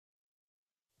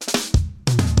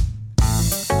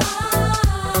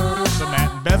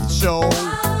Show.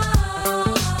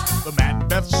 The Matt and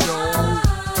Beth Show.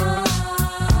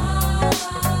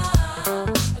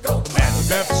 The Matt and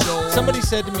Beth Show. Somebody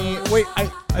said to me, wait,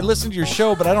 I listened to your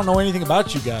show, but I don't know anything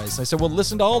about you guys. I said, well,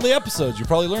 listen to all the episodes. You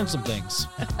probably learned some things.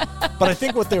 But I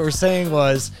think what they were saying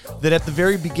was that at the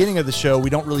very beginning of the show, we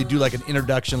don't really do like an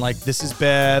introduction like, this is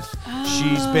Beth. Oh.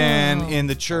 She's been in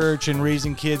the church and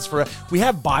raising kids for... We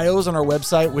have bios on our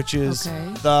website, which is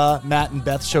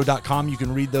themattandbethshow.com. You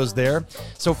can read those there.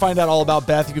 So find out all about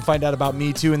Beth. You can find out about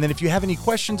me too. And then if you have any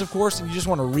questions, of course, and you just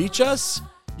want to reach us,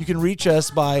 you can reach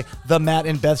us by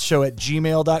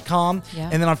themattandbethshow@gmail.com. Yeah.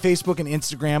 And then on Facebook and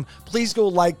Instagram, please go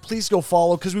like, please go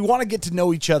follow, because we want to get to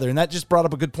know each other. And that just brought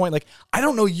up a good point. Like, I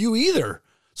don't know you either.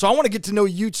 So I want to get to know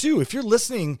you too. If you're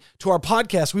listening to our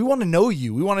podcast, we want to know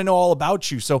you. We want to know all about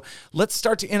you. So let's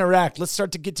start to interact. Let's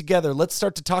start to get together. Let's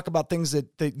start to talk about things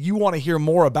that you want to hear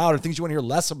more about or things you want to hear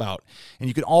less about. And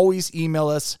you can always email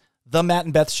us,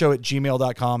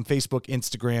 themattandbethshow@gmail.com, Facebook,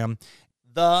 Instagram.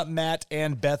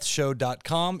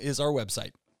 themattandbethshow.com is our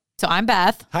website. So I'm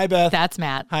Beth. Hi, Beth. That's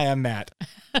Matt. Hi, I'm Matt.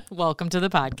 Welcome to the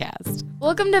podcast.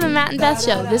 Welcome to the Matt and Beth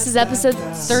Show. This is episode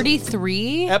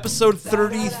 33. Episode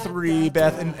 33,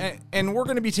 Beth. And we're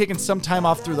going to be taking some time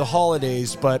off through the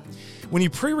holidays, but when you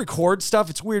pre-record stuff,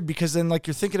 it's weird because then like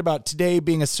you're thinking about today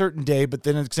being a certain day, but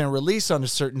then it's going to release on a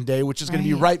certain day, which is going to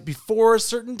be right before a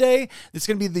certain day. It's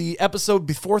going to be the episode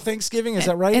before Thanksgiving. Is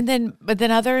that right? But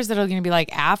then others that are going to be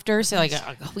like after. So like,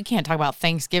 we can't talk about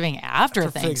Thanksgiving after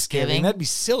Thanksgiving. That'd be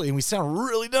silly. And we sound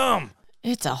really dumb.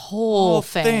 It's a whole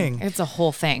thing. It's a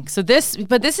whole thing. So this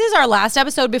is our last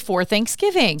episode before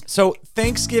Thanksgiving. So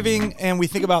Thanksgiving, and we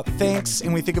think about thanks,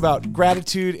 and we think about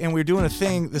gratitude, and we're doing a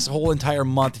thing this whole entire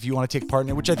month if you want to take part in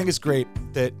it, which I think is great,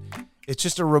 that it's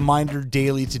just a reminder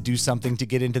daily to do something to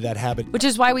get into that habit. Which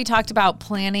is why we talked about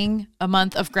planning a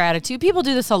month of gratitude. People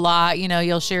do this a lot. You know,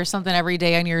 you'll share something every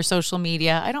day on your social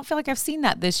media. I don't feel like I've seen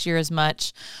that this year as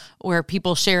much, where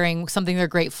people sharing something they're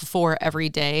grateful for every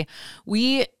day.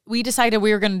 We decided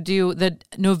we were going to do the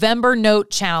November Note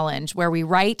Challenge, where we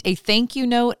write a thank you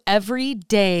note every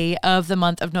day of the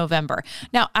month of November.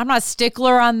 Now, I'm not a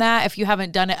stickler on that if you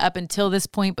haven't done it up until this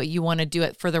point, but you want to do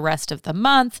it for the rest of the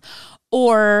month,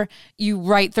 or you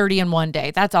write 30 in one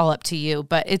day. That's all up to you.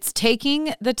 But it's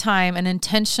taking the time and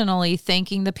intentionally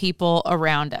thanking the people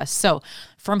around us. So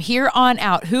from here on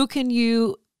out, who can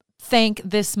you thank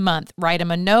this month? Write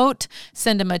them a note,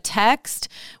 send them a text.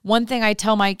 One thing I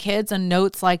tell my kids in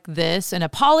notes like this, in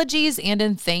apologies and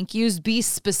in thank yous, be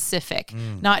specific,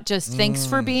 not just thanks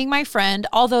for being my friend,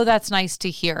 although that's nice to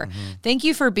hear. Thank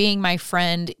you for being my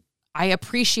friend. I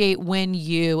appreciate when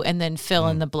you, and then fill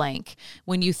in the blank,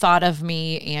 when you thought of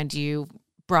me and you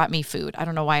brought me food. I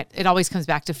don't know why it always comes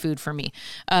back to food for me.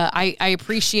 I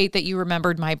appreciate that you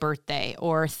remembered my birthday,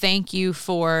 or thank you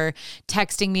for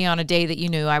texting me on a day that you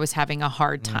knew I was having a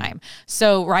hard time.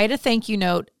 So write a thank you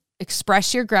note,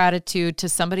 express your gratitude to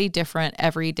somebody different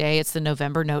every day. It's the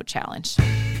November Note Challenge.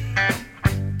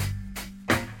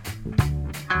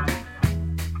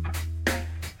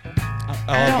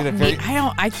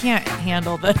 I can't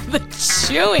handle the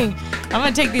chewing. I'm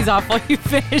going to take these off while you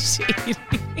finish eating.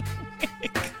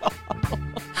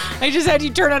 I just had you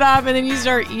turn it off and then you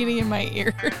start eating in my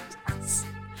ears.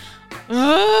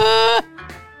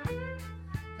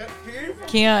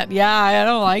 Can't. Yeah, I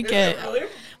don't like it. Really?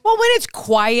 Well, when it's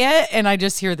quiet and I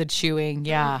just hear the chewing,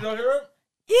 yeah. You don't hear it?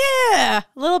 Yeah,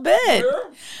 a little bit.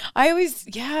 I always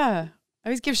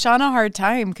give Sean a hard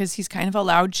time because he's kind of a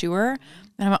loud chewer.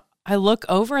 And I look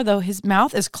over, though, his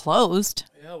mouth is closed.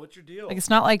 Yeah, what's your deal? Like, it's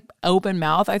not like open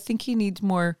mouth. I think he needs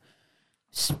more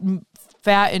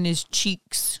fat in his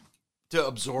cheeks. To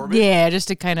absorb it? Yeah, just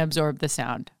to kind of absorb the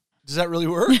sound. Does that really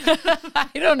work? I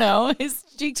don't know. His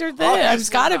cheeks are thin. It's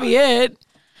got to be it.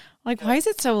 Like, why is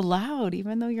it so loud,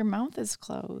 even though your mouth is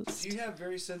closed? Do you have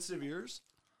very sensitive ears?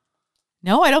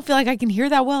 No, I don't feel like I can hear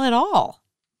that well at all.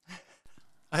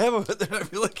 I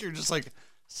feel like you're just like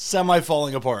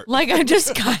semi-falling apart. Like I'm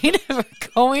just kind of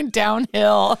going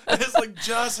downhill. It's like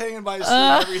just hanging by a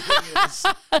string. Everything is.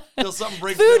 Till something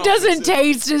breaks. Food doesn't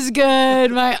taste as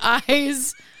good. My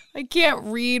eyes, I can't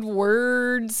read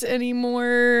words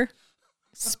anymore.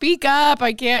 Speak up.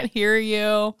 I can't hear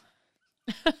you.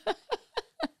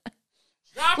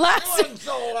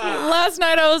 Last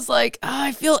night I was like,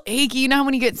 I feel achy. You know how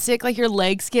when you get sick, like your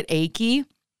legs get achy?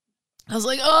 I was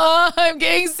like, oh, I'm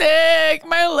getting sick.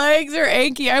 My legs are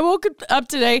achy. I woke up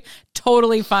today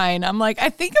totally fine. I'm like, I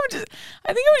think I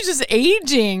was just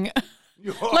aging.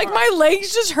 Like my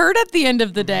legs just hurt at the end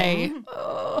of the day.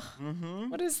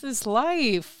 What is this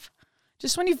life?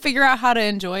 Just when you figure out how to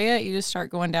enjoy it, you just start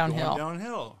going downhill.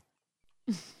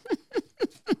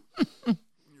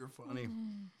 You're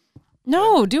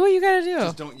No, do what you gotta do.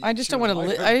 I just don't want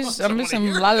to. I'm just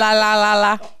saying la la la la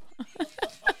la.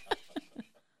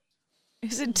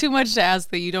 Is it too much to ask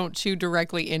that you don't chew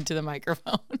directly into the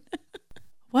microphone?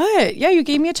 What? Yeah, you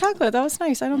gave me a chocolate. That was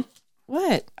nice.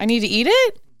 What? I need to eat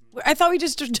it? I thought we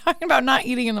just were talking about not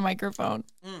eating in the microphone.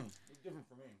 It's different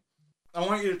for me. I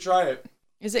want you to try it.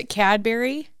 Is it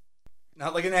Cadbury?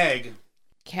 Not like an egg.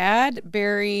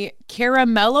 Cadbury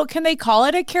Caramello. Can they call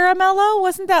it a Caramello?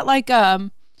 Wasn't that like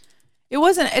it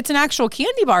wasn't. It's an actual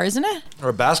candy bar, isn't it? Or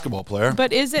a basketball player.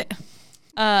 But is it?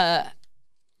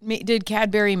 Did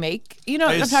Cadbury make? You know,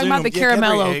 I'm talking about the Cadbury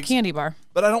Caramello eggs, candy bar.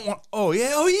 But I don't want. Oh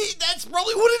yeah. That's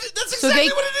probably what it is. That's exactly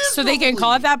what it is. So they can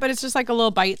call it that, but it's just like a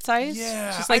little bite size. Yeah.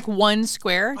 It's just like one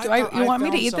square. You want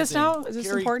me to eat this now? Is this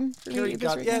important for me to eat this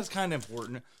right now? Yeah, it's kind of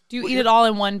important. Do you eat it all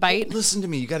in one bite? Listen to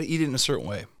me. You got to eat it in a certain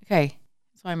way. Okay.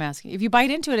 That's why I'm asking. If you bite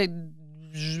into it,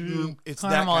 it's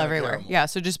caramel that everywhere. caramel. Yeah.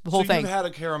 So just the whole thing. You've had a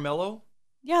caramello?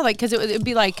 Yeah, like because it would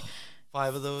be like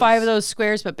 5 of those. 5 of those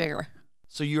squares, but bigger.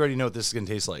 So you already know what this is gonna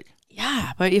taste like.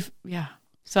 Yeah, but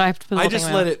so I have to put. I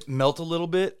just let it melt a little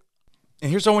bit.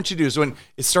 And here's what I want you to do. So when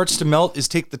it starts to melt, is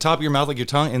take the top of your mouth like your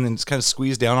tongue and then just kind of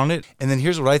squeeze down on it. And then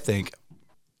here's what I think.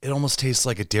 It almost tastes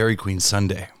like a Dairy Queen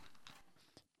sundae.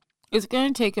 It's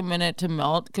going to take a minute to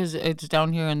melt because it's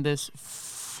down here in this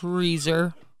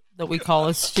freezer that we call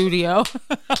a studio.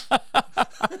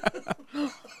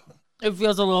 It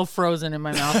feels a little frozen in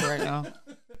my mouth right now.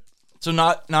 So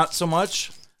not so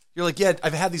much? You're like, yeah,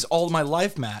 I've had these all my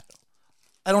life, Matt.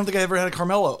 I don't think I ever had a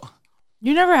Carmelo.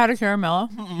 You never had a Caramello?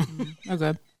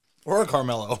 Okay. Or a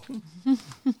Carmelo.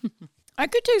 I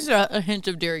could taste a hint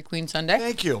of Dairy Queen sundae.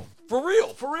 Thank you. For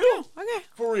real. Yeah, okay.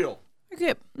 For real.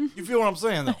 Okay. You feel what I'm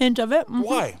saying, though? A hint of it. Mm-hmm.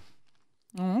 Why?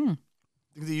 Think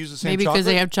they use the same Maybe chocolate? because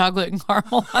they have chocolate and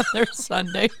caramel on their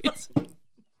sundaes.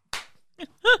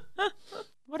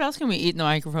 What else can we eat in the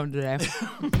microphone today?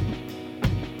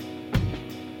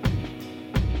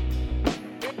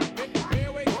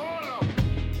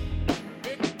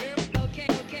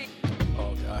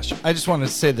 I just wanted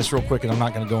to say this real quick, and I'm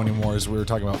not going to go anymore as we were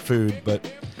talking about food, but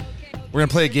we're going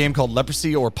to play a game called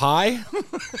Leprosy or Pie.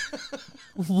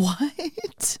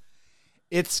 What?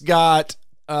 It's going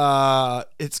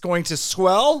to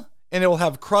swell, and it will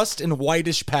have crust and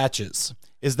whitish patches.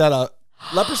 Is that a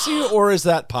leprosy or is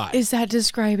that pie? Is that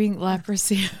describing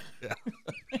leprosy? Yeah.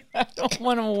 I don't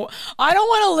want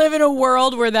to live in a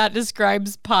world where that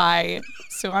describes pie.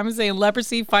 So I'm saying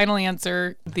leprosy, final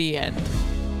answer, the end.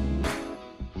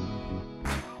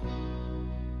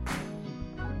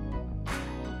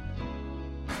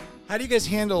 How do you guys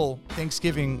handle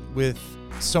Thanksgiving with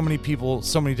so many people,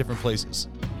 so many different places?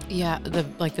 Yeah,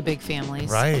 the big families.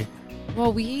 Right.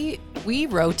 Well, we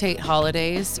rotate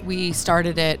holidays. We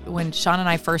started it when Sean and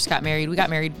I first got married. We got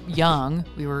married young.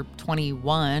 We were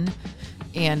 21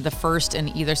 and the first in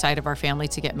either side of our family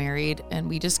to get married. And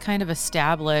we just kind of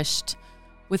established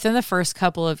within the first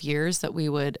couple of years that we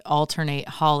would alternate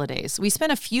holidays. We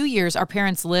spent a few years, our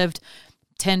parents lived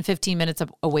 10, 15 minutes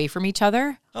away from each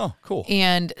other. Oh, cool.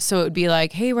 And so it would be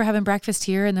like, hey, we're having breakfast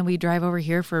here, and then we drive over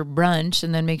here for brunch,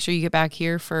 and then make sure you get back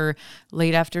here for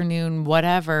late afternoon,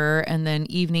 whatever, and then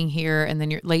evening here, and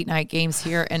then your late night games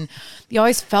here. And you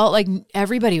always felt like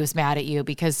everybody was mad at you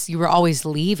because you were always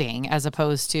leaving as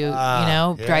opposed to,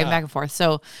 driving back and forth.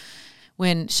 So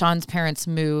when Sean's parents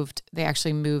moved, they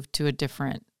actually moved to a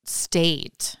different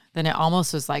state. Then it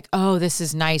almost was like, oh, this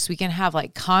is nice. We can have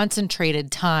like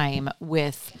concentrated time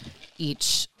with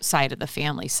each side of the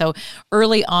family. So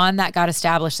early on that got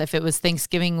established. If it was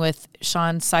Thanksgiving with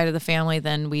Sean's side of the family,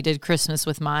 then we did Christmas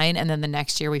with mine. And then the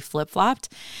next year we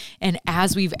flip-flopped. And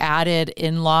as we've added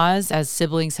in-laws, as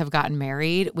siblings have gotten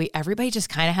married, everybody just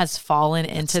kind of has fallen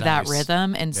into that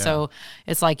rhythm. And so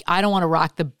it's like, I don't want to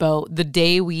rock the boat. The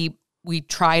day we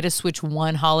try to switch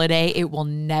one holiday, it will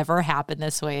never happen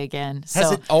this way again.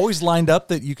 Has it always lined up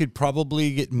that you could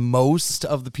probably get most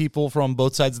of the people from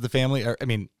both sides of the family? I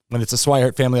mean, when it's a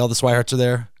Swihart family, all the Swiharts are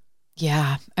there?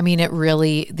 Yeah. I mean,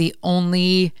 the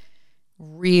only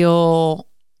real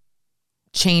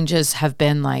changes have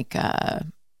been like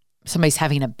somebody's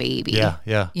having a baby.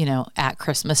 Yeah. At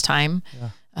Christmas time.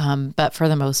 Yeah. But for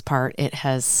the most part, it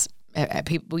has...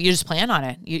 people, you just plan on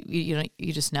it.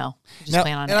 You just know. You just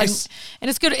plan on it, and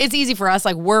it's good. It's easy for us.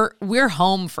 Like we're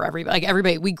home for everybody. Like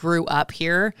everybody, we grew up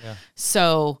here,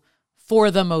 so for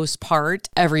the most part,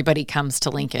 everybody comes to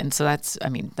Lincoln. So that's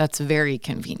very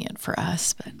convenient for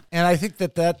us. And I think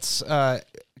that's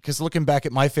because looking back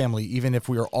at my family, even if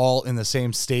we were all in the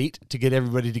same state, to get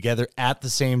everybody together at the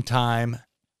same time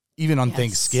even on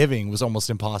Thanksgiving was almost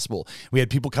impossible. We had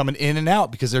people coming in and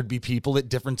out because there'd be people at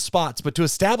different spots. But to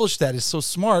establish that is so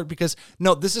smart because,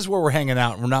 no, this is where we're hanging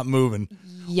out. And we're not moving.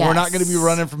 Yes. We're not going to be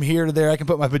running from here to there. I can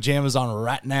put my pajamas on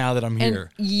right now that I'm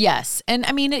here. Yes. And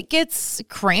I mean, it gets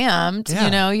cramped.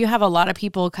 Yeah. You have a lot of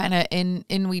people kind of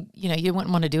you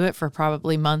wouldn't want to do it for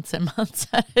probably months and months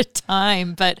at a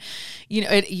time. But,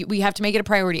 we have to make it a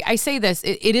priority. I say this,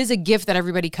 it is a gift that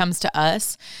everybody comes to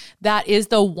us. That is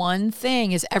the one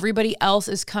thing is everybody else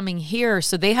is coming here.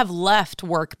 So they have left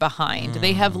work behind.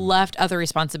 They have left other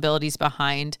responsibilities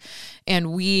behind.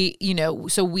 And we,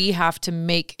 so we have to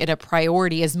make it a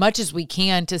priority as much as we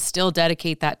can to still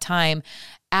dedicate that time.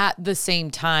 At the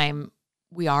same time,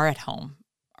 we are at home.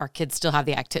 Our kids still have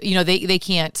the activity. They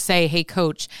can't say, hey,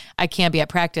 coach, I can't be at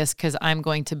practice because I'm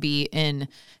going to be in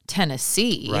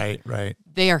Tennessee. Right.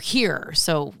 They are here.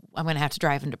 So I'm going to have to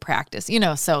drive them to practice,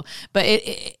 but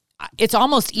it's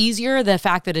almost easier, the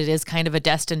fact that it is kind of a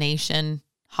destination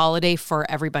holiday for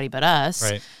everybody but us.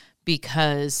 Right.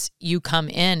 Because you come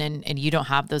in and you don't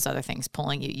have those other things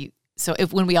pulling you. So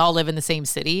when we all live in the same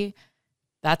city,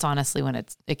 that's honestly when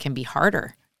it can be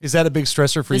harder. Is that a big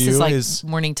stressor for this you? Is like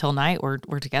morning till night. We're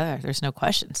together. There's no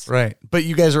questions. Right. But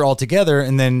you guys are all together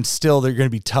and then still they're going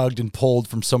to be tugged and pulled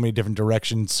from so many different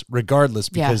directions regardless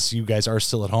because you guys are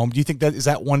still at home. Do you think is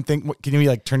that one thing? Can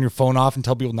you turn your phone off and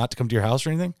tell people not to come to your house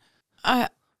or anything? I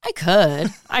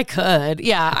could.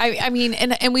 Yeah. I mean,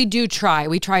 and we do try.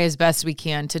 We try as best we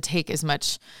can to take as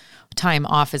much time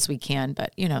off as we can,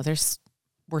 but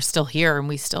we're still here and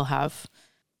we still have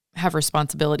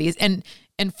responsibilities and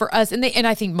for us, and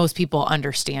I think most people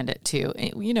understand it too.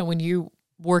 When you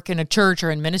work in a church or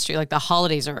in ministry, like the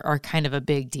holidays are kind of a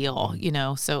big deal,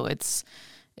 so it's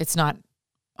not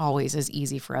always as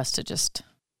easy for us to just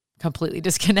completely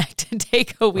disconnect and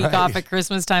take a week off at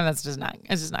Christmas time. It's just not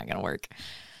going to work.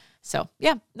 So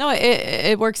yeah, no,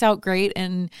 it works out great.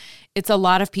 And it's a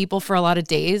lot of people for a lot of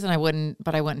days and I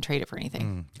wouldn't trade it for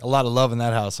anything. A lot of love in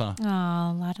that house, huh? Oh,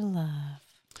 a lot of love.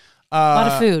 A lot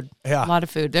of food. Yeah. A lot of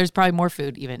food. There's probably more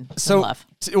food even so than love.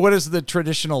 What is the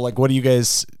traditional, what do you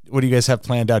guys have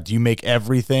planned out? Do you make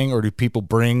everything or do people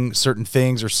bring certain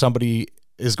things or somebody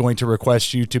is going to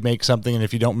request you to make something and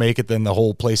if you don't make it, then the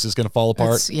whole place is going to fall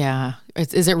apart?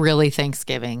 Is it really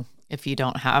Thanksgiving if you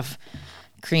don't have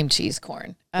cream cheese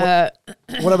corn?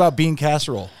 What about bean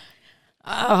casserole?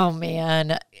 Oh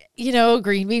man,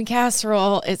 green bean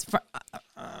casserole is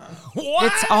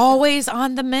it's always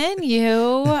on the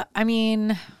menu. I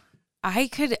mean, I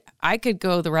could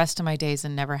go the rest of my days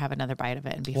and never have another bite of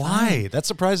it and be Why? fine. That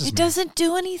surprises me. It doesn't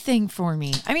do anything for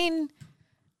me. I mean,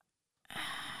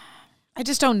 I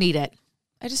just don't need it.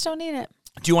 Do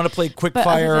you want to play quick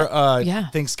fire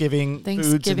Thanksgiving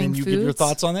foods and then you give your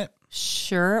thoughts on it?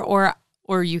 Sure.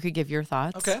 Or you could give your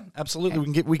thoughts. Okay, absolutely.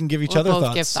 Okay. We can give each We'll other both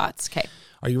thoughts. give thoughts. Okay.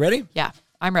 Are you ready? Yeah,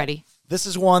 I'm ready. This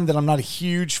is one that I'm not a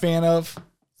huge fan of,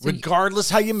 regardless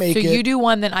how you make it. So you do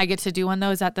one, then I get to do one,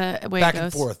 though? Is that the way Back it goes?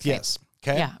 and forth, Okay. yes.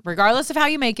 Okay. Yeah, regardless of how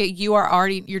you make it,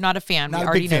 you're not a fan. Not We a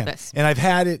already big know fan. this. And I've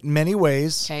had it many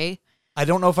ways. Okay. I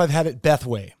don't know if I've had it Beth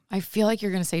way. I feel like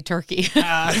you're going to say turkey.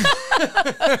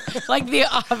 Like the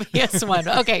obvious one.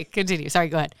 Okay, continue. Sorry,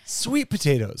 go ahead. Sweet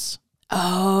potatoes.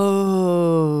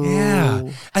 Oh. Yeah.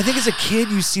 I think as a kid,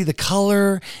 you see the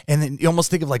color and then you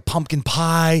almost think of like pumpkin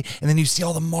pie and then you see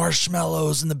all the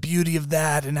marshmallows and the beauty of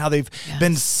that and how they've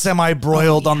been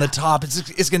semi-broiled on the top.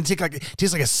 It's going to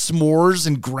taste like a s'mores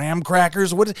and graham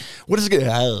crackers. What is it going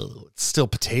to, it's still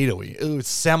potatoey. Oh, it's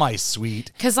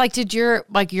semi-sweet. Because did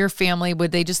your family,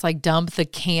 would they just dump the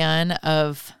can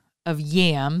of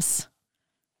yams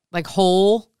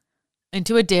whole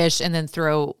into a dish and then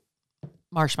throw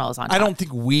marshmallows on top? I don't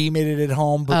think we made it at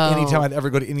home, but anytime I'd ever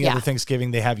go to any other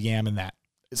Thanksgiving, they have yam in that.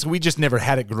 So we just never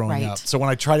had it growing up. So when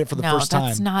I tried it for the first time. No,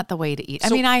 that's not the way to eat. I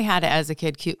mean, I had it as a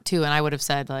kid too, and I would have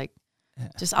said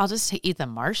I'll just eat the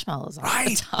marshmallows on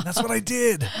the top. That's what I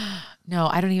did. No,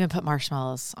 I don't even put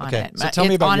marshmallows on it. So tell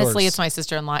me about honestly, yours. it's my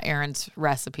sister-in-law Erin's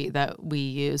recipe that we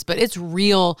use, but it's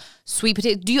real sweet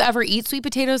potato. Do you ever eat sweet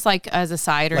potatoes as a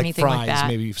side or anything fries, like that?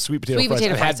 Maybe sweet potato fries.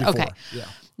 Potato I've had fries. before. Okay. Yeah.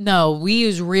 No, we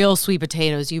use real sweet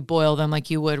potatoes. You boil them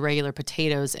like you would regular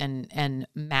potatoes and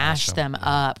mash them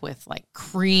up with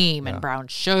cream and brown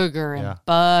sugar and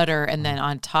butter. And then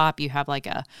on top you have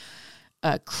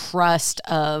a crust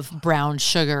of brown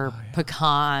sugar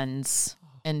pecans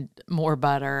and more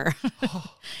butter.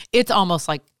 It's almost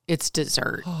like it's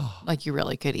dessert. You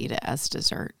really could eat it as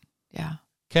dessert. Yeah.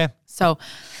 Okay. So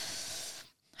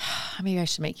maybe I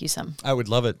should make you some. I would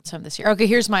love it. Some this year. Okay,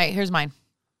 here's mine.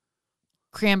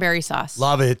 cranberry sauce.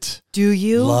 Love it. Do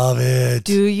you? Love it.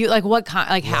 Do you? Like what kind?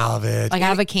 Like how? Love it. Like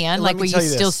out of a can? Let Like me where you tell you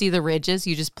still this. see the ridges?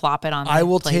 You just plop it on the I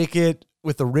will plate? take it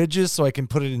with the ridges so I can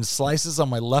put it in slices on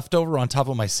my leftover on top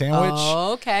of my sandwich.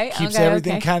 Oh, okay. Keeps okay,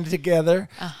 everything okay. kind of together.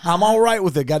 I'm all right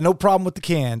with it. Got no problem with the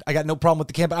canned. I got no problem with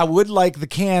the canned, but I would like the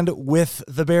canned with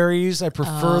the berries. I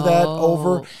prefer that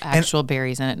over actual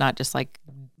berries in it, not just like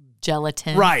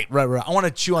gelatin. Right. I want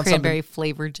to chew on Cranberry something.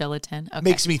 flavored gelatin. Okay.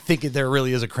 Makes me think there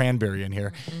really is a cranberry in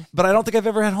here, but I don't think I've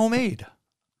ever had homemade.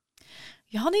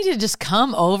 Y'all need to just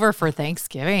come over for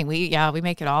Thanksgiving. We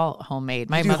make it all homemade.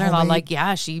 My do mother-in-law,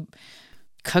 homemade? she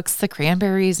cooks the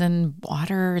cranberries in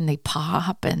water and they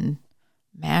pop and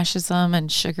mashes them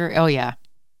and sugar. Oh yeah,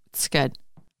 it's good.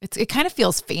 It kind of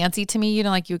feels fancy to me,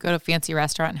 like you go to a fancy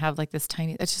restaurant and have like this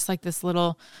tiny. It's just like this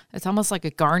little. It's almost like a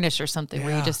garnish or something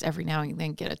where you just every now and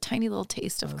then get a tiny little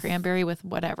taste of cranberry with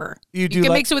whatever. You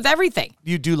can mix it with everything.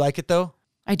 You do like it though?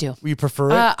 I do. You prefer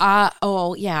it?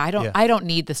 Oh yeah. I don't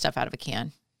need the stuff out of a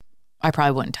can. I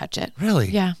probably wouldn't touch it. Really?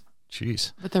 Yeah.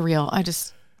 Jeez. But the real,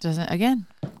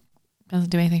 doesn't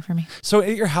do anything for me. So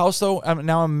at your house, though,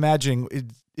 now I'm imagining,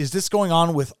 is this going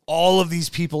on with all of these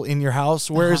people in your house?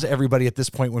 Where is everybody at this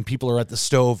point when people are at the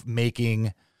stove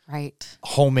making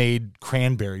homemade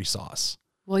cranberry sauce?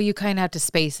 Well, you kind of have to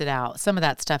space it out. Some of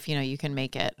that stuff, you can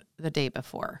make it the day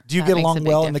before. Do you That get makes a along big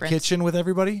well in the difference. kitchen with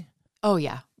everybody? Oh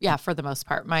yeah, yeah. For the most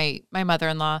part, my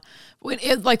mother-in-law,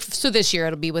 so this year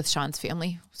it'll be with Sean's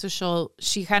family. So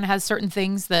she kind of has certain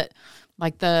things that,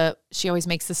 she always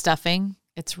makes the stuffing.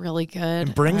 It's really good.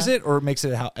 And brings it or makes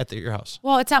it at your house?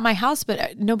 Well, it's at my house,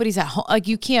 but nobody's at home. Like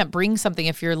you can't bring something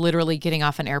if you're literally getting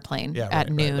off an airplane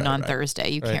at noon on Thursday.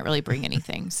 You can't really bring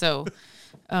anything. So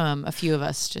a few of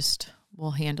us just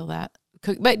will handle that.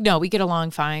 But no, we get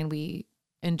along fine. We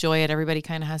enjoy it. Everybody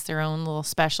kind of has their own little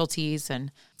specialties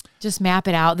and just map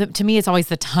it out. To me, it's always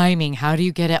the timing. How do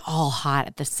you get it all hot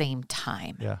at the same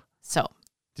time? Yeah. So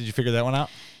did you figure that one out?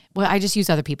 Well, I just use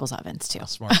other people's ovens too. Oh,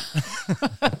 smart.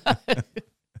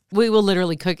 We will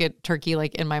literally cook it turkey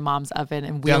like in my mom's oven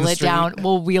and Down wheel the it street? down.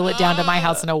 We'll wheel it down to my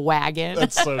house in a wagon.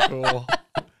 That's so cool.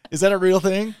 Is that a real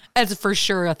thing? That's for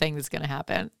sure a thing that's going to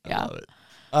happen. Yeah. I love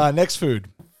it. Next food.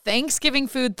 Thanksgiving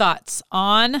food thoughts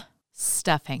on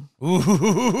stuffing.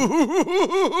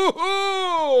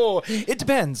 Ooh, it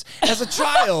depends. As a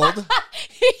child,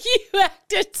 You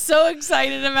acted so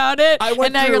excited about it. I went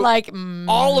and now through you're like,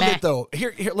 all of meh. it though.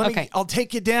 Here, let me. Okay. I'll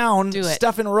take you down, Do it.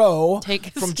 stuff in a row, Take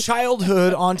us- from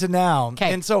childhood on to now.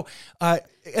 Okay. And so,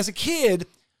 as a kid,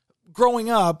 growing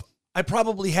up, I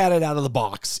probably had it out of the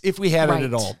box if we had Right. it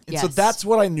at all. And so Yes. that's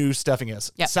what I knew stuffing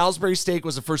is. Yep. Salisbury steak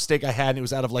was the first steak I had, and it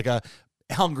was out of like a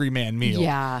hungry man meal.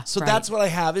 Yeah, So right. that's what I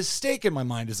have is steak in my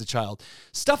mind as a child.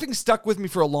 Stuffing stuck with me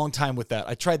for a long time with that.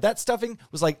 I tried that stuffing,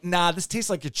 was like, nah, this tastes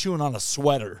like you're chewing on a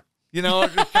sweater. It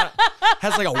kinda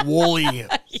has like a woolly.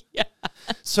 Yeah.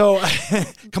 So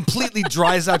completely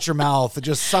dries out your mouth. It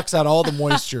just sucks out all the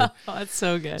moisture. Oh, that's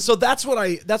so good. So that's what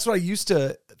I used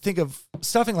to think of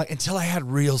stuffing like until I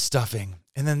had real stuffing.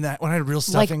 And then when I had real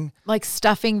stuffing, like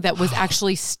stuffing that was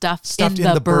actually stuffed in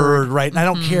in the bird, right? And I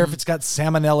don't care if it's got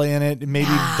salmonella in it. And maybe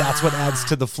that's what adds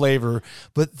to the flavor.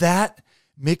 But that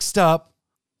mixed up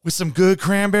with some good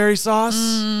cranberry sauce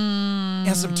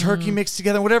and some turkey mixed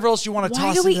together, whatever else you want to Why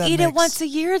toss do we into that eat it mix. once a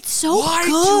year? It's so Why good.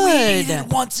 do we eat it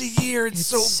once a year? It's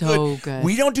so so good. good.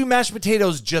 We don't do mashed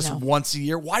potatoes just No. once a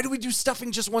year. Why do we do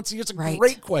stuffing just once a year? It's a Right.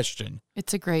 great question.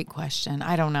 It's a great question.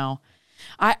 I don't know.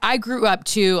 I grew up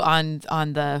too on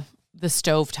the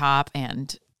stovetop,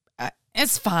 and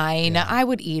it's fine. I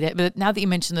would eat it, but now that you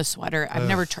mentioned the sweater, I've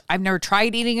never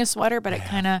tried eating a sweater, but it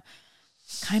kind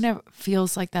of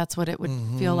feels like that's what it would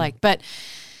feel like. But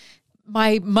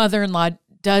my mother-in-law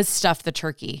does stuff the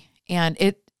turkey, and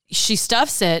she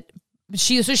stuffs it.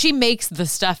 She makes the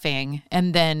stuffing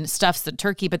and then stuffs the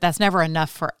turkey, but that's never enough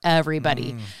for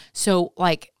everybody. So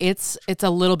like it's a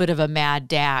little bit of a mad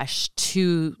dash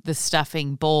to the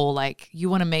stuffing bowl. Like you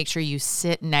want to make sure you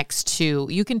sit next to,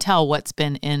 you can tell what's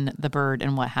been in the bird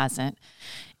and what hasn't.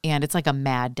 And it's like a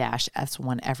mad dash. That's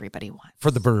one everybody wants.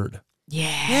 For the bird.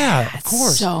 Yeah, of it's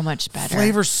course. so much better.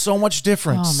 Flavor's so much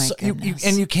different. Oh, my goodness.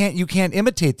 And you can't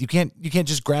imitate. You can't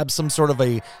just grab some sort of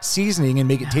a seasoning and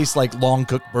make it taste like long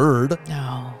cooked bird.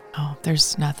 No,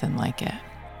 there's nothing like it.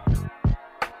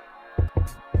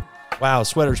 Wow,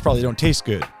 sweaters probably don't taste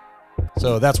good.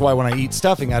 So that's why when I eat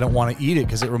stuffing, I don't want to eat it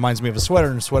because it reminds me of a sweater,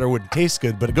 and a sweater wouldn't taste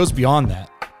good, but it goes beyond that.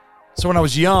 So when I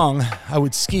was young, I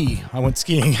would ski. I went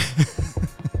skiing.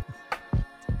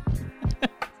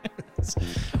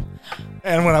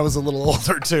 And when I was a little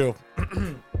older too.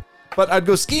 But I'd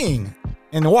go skiing.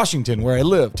 in Washington where I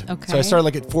lived. Okay. So I started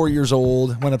like at 4 years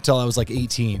old, went up till I was like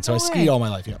 18. So I No skied way. all my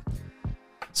life, yeah.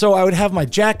 So I would have my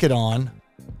jacket on.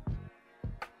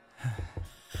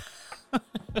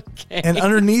 Okay. And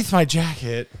underneath my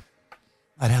jacket,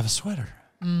 I'd have a sweater.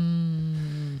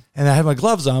 And I had my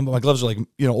gloves on, but my gloves are like,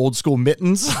 old school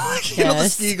mittens. The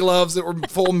Yes. ski gloves that were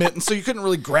full mittens. So you couldn't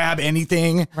really grab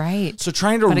anything. Right. So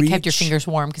trying to But reach. it kept your fingers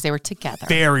warm because they were together.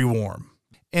 Very warm.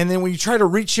 And then when you try to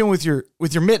reach in with your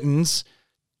mittens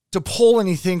to pull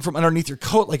anything from underneath your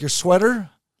coat, like your sweater,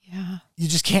 Yeah. you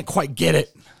just can't quite get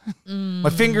it. My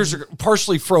fingers are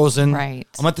partially frozen. Right.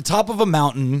 I'm at the top of a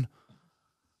mountain.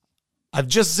 I've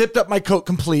just zipped up my coat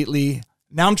completely.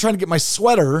 Now I'm trying to get my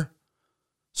sweater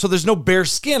so there's no bare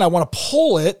skin. I want to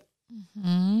pull it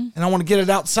and I want to get it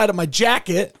outside of my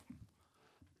jacket.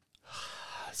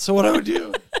 So what I would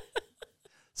do,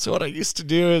 what I used to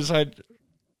do is I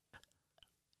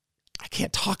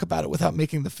can't talk about it without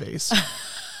making the face.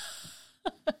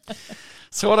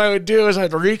 So what I would do is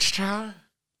I'd reach down,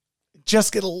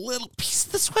 just get a little piece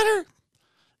of the sweater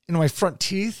into my front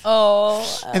teeth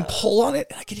and pull on it,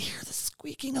 and I could hear the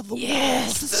squeaking of the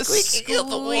walls. The squeaking of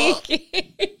the walls.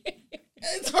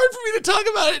 It's hard for me to talk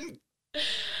about it.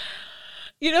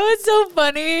 You know what's so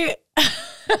funny?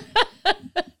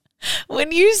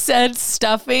 When you said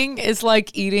stuffing is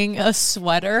like eating a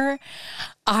sweater,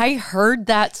 I heard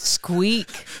that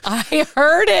squeak. I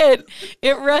heard it.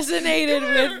 It resonated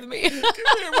with me.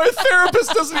 My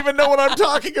therapist doesn't even know what I'm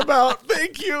talking about.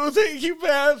 Thank you,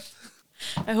 Beth.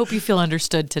 I hope you feel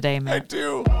understood today, I man.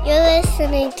 do. You're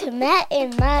listening to Matt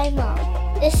and my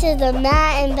mom. This is the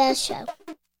Matt and Beth Show.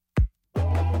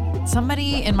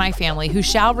 Somebody in my family who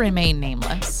shall remain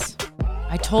nameless,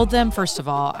 I told them, first of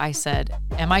all, I said,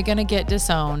 am I going to get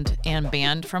disowned and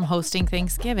banned from hosting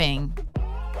Thanksgiving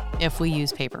if we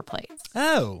use paper plates?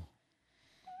 Oh.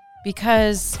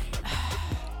 Because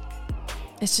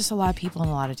it's just a lot of people and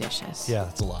a lot of dishes. Yeah,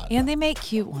 that's a lot. And they make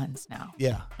cute ones now.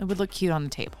 Yeah. It would look cute on the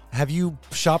table. Have you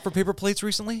shopped for paper plates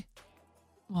recently?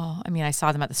 Well, I mean, I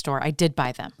saw them at the store. I did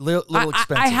buy them. Little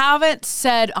expensive. I haven't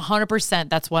said 100%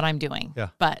 that's what I'm doing. Yeah.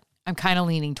 But I'm kind of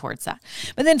leaning towards that.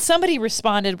 But then somebody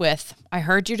responded with, I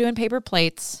heard you're doing paper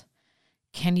plates.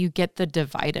 Can you get the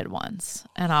divided ones?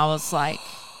 And I was like,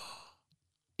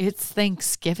 it's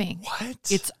Thanksgiving.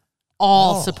 What? It's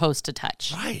all supposed to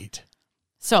touch. Right.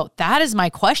 So that is my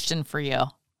question for you.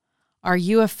 Are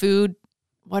you a food?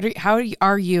 How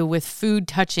are you with food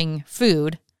touching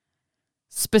food,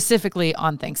 specifically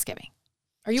on Thanksgiving?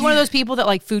 Are you one of those people that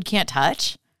like food can't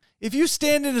touch? If you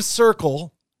stand in a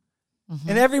circle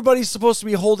and everybody's supposed to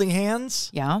be holding hands,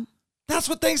 Yeah. that's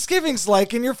what Thanksgiving's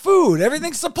like in your food.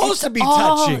 Everything's supposed to be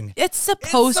touching. It's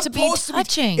supposed to be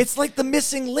touching. It's like the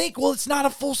missing link. Well, it's not a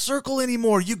full circle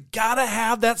anymore. You gotta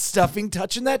have that stuffing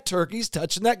touching that turkey's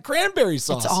touching that cranberry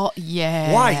sauce. It's all,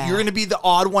 yeah. Why? You're going to be the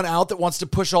odd one out that wants to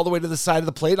push all the way to the side of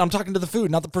the plate. I'm talking to the food,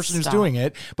 not the person who's doing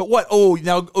it. But what?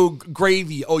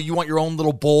 Gravy. Oh, you want your own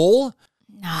little bowl?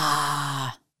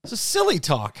 Nah. It's a silly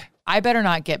talk. I better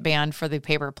not get banned for the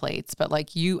paper plates, but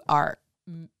like you're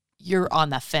on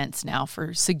the fence now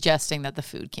for suggesting that the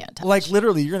food can't touch. Like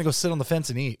literally, you're going to go sit on the fence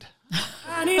and eat.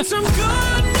 I need some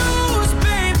good news,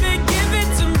 baby. Give it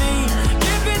to me.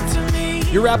 Give it to me.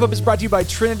 Your wrap-up is brought to you by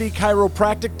Trinity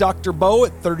Chiropractic, Dr. Bo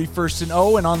at 31st and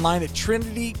O, and online at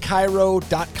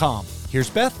trinitychiro.com. Here's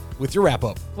Beth with your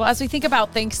wrap-up. Well, as we think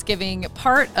about Thanksgiving,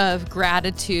 part of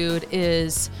gratitude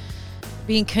is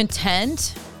being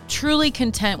content, truly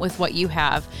content with what you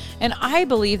have. And I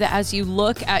believe that as you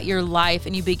look at your life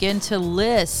and you begin to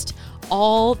list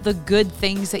all the good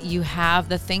things that you have,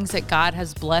 the things that God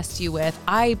has blessed you with,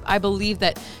 I believe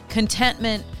that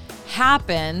contentment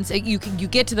happens. You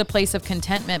get to the place of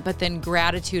contentment, but then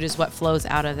gratitude is what flows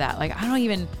out of that. Like,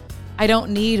 I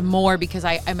don't need more because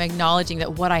I'm acknowledging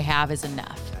that what I have is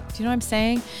enough. Do you know what I'm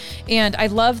saying? And I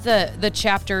love the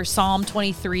chapter, Psalm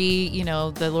 23,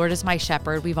 the Lord is my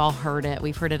shepherd. We've all heard it.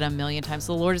 We've heard it a million times.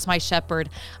 The Lord is my shepherd.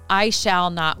 I shall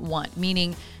not want,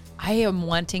 meaning I am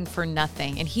wanting for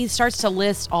nothing. And he starts to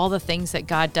list all the things that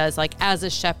God does, like as a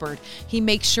shepherd. He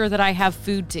makes sure that I have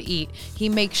food to eat. He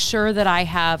makes sure that I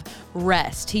have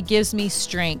rest. He gives me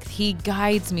strength. He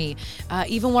guides me.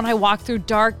 Even when I walk through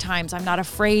dark times, I'm not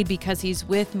afraid because he's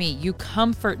with me. You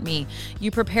comfort me.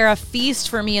 You prepare a feast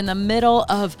for me in the middle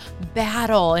of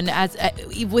battle. And as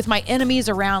with my enemies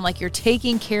around, like you're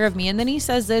taking care of me. And then he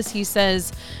says this, he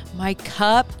says, my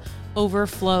cup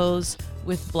overflows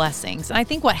with blessings. And I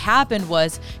think what happened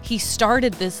was he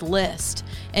started this list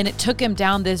and it took him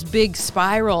down this big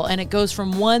spiral, and it goes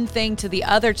from one thing to the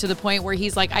other to the point where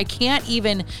he's like, I can't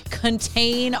even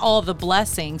contain all the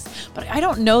blessings. But I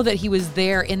don't know that he was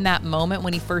there in that moment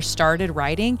when he first started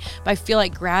writing, but I feel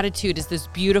like gratitude is this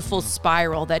beautiful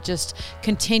spiral that just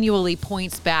continually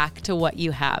points back to what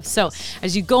you have. So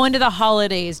as you go into the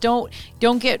holidays, don't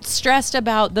get stressed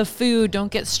about the food,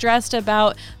 don't get stressed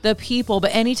about the people,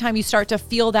 but anytime you start to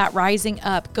feel that rising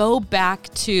up, go back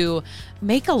to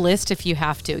make a list if you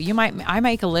have to. I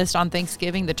make a list on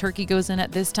Thanksgiving. The turkey goes in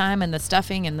at this time and the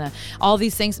stuffing and all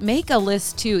these things. Make a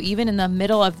list too, even in the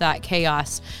middle of that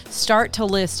chaos. Start to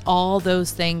list all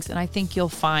those things, and I think you'll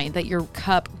find that your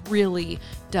cup really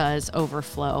does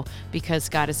overflow because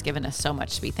God has given us so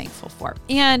much to be thankful for.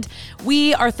 And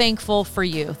we are thankful for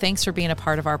you. Thanks for being a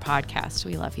part of our podcast.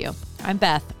 We love you. I'm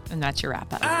Beth, and that's your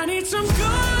wrap up. I need some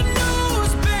good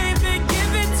news, baby.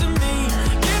 Give it to me.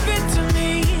 Give it to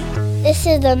me. This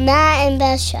is the Matt and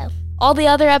Beth Show. All the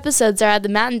other episodes are at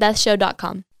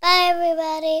themattandbethshow.com. Bye,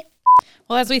 everybody.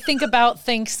 Well, as we think about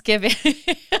Thanksgiving,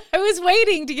 I was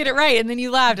waiting to get it right, and then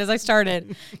you laughed as I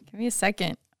started. Give me a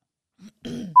second.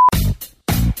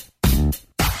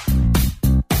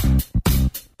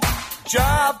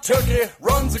 Job turkey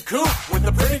runs a coop with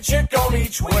a pretty chick on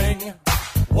each wing.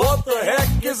 What the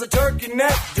heck is a turkey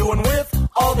neck doing with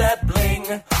all that bling?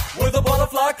 With a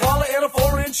butterfly collar and a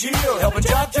 4-inch heel, helping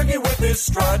Job turkey with his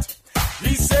strut.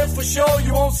 He said for sure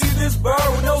you won't see this bird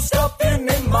with no stuffing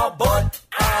in my butt.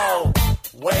 Ow!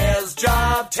 Where's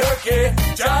Job Turkey?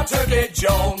 Job Turkey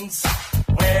Jones.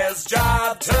 Where's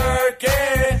Job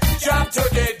Turkey?